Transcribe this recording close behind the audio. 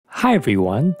Hi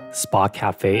everyone! Spa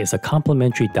Cafe is a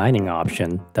complimentary dining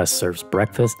option that serves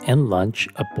breakfast and lunch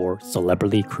aboard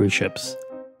celebrity cruise ships.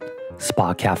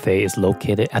 Spa Cafe is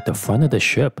located at the front of the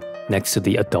ship, next to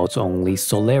the adults-only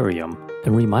solarium,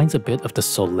 and reminds a bit of the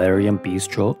Solarium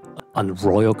Bistro on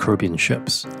Royal Caribbean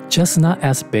ships, just not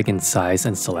as big in size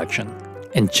and selection.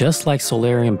 And just like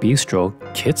Solarium Bistro,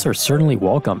 kids are certainly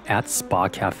welcome at Spa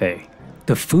Cafe.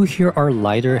 The food here are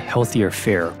lighter, healthier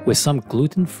fare with some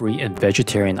gluten-free and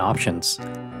vegetarian options.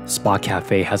 Spa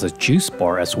Cafe has a juice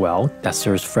bar as well that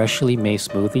serves freshly made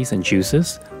smoothies and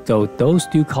juices, though those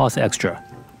do cost extra,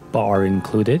 but are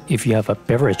included if you have a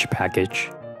beverage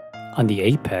package. On the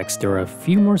Apex, there are a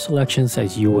few more selections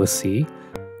as you will see,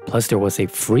 plus there was a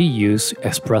free-use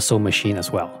espresso machine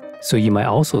as well, so you might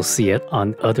also see it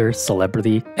on other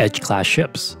celebrity edge-class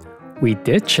ships. We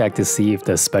did check to see if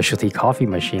the specialty coffee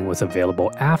machine was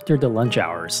available after the lunch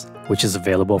hours, which is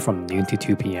available from noon to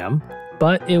 2 p.m.,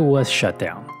 but it was shut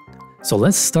down. So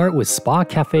let's start with Spa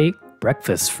Cafe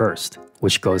breakfast first,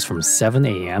 which goes from 7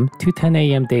 a.m. to 10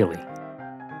 a.m. daily.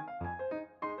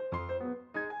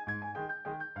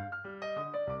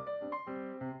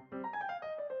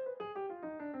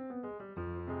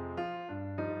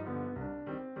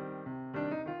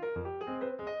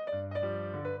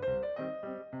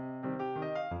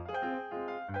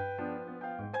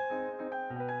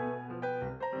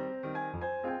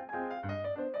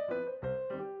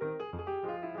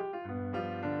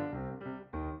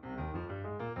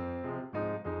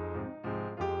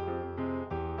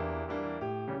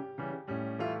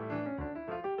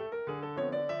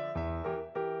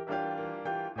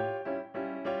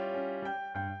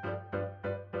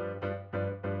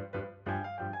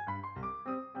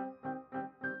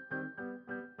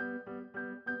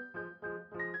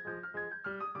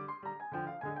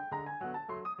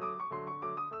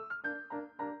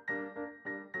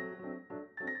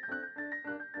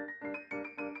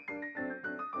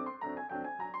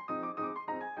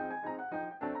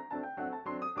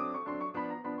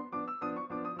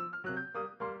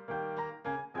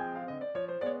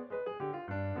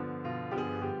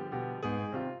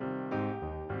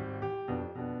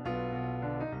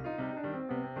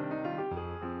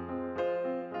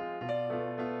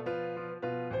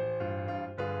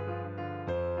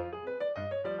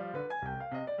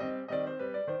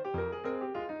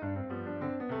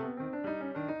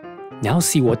 Now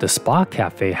see what the Spa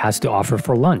Cafe has to offer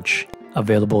for lunch.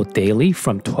 Available daily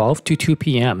from 12 to 2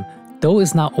 p.m., though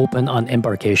is not open on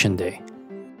embarkation day.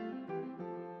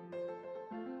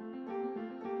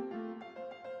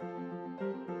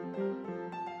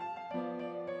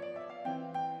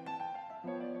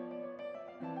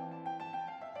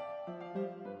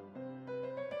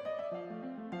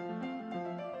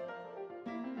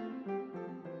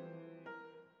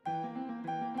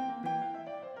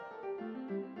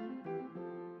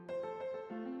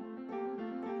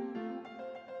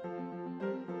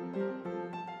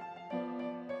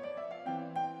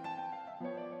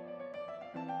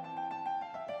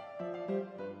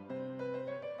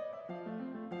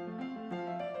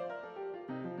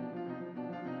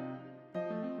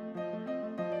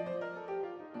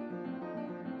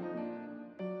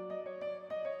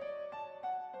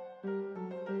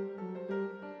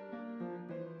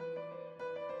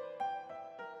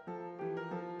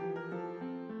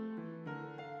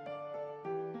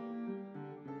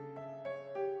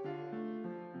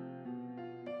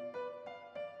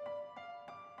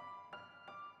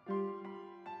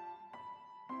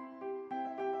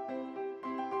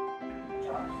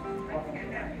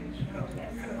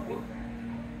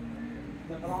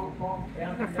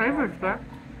 The flavor's good.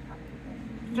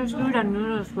 Just udon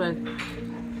noodles with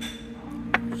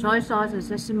soy sauce and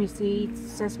sesame seeds,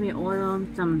 sesame oil,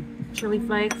 some chili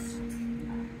flakes.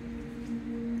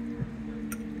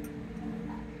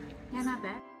 Yeah, not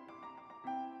bad.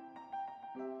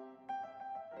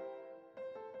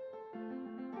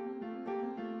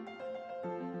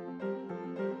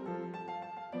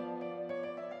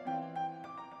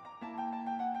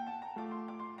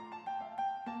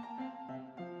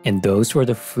 And those were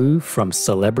the food from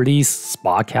Celebrity's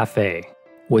Spa Cafe.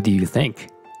 What do you think?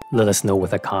 Let us know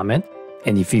with a comment.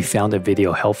 And if you found the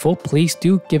video helpful, please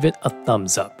do give it a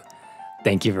thumbs up.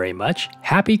 Thank you very much.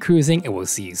 Happy cruising, and we'll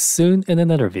see you soon in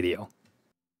another video.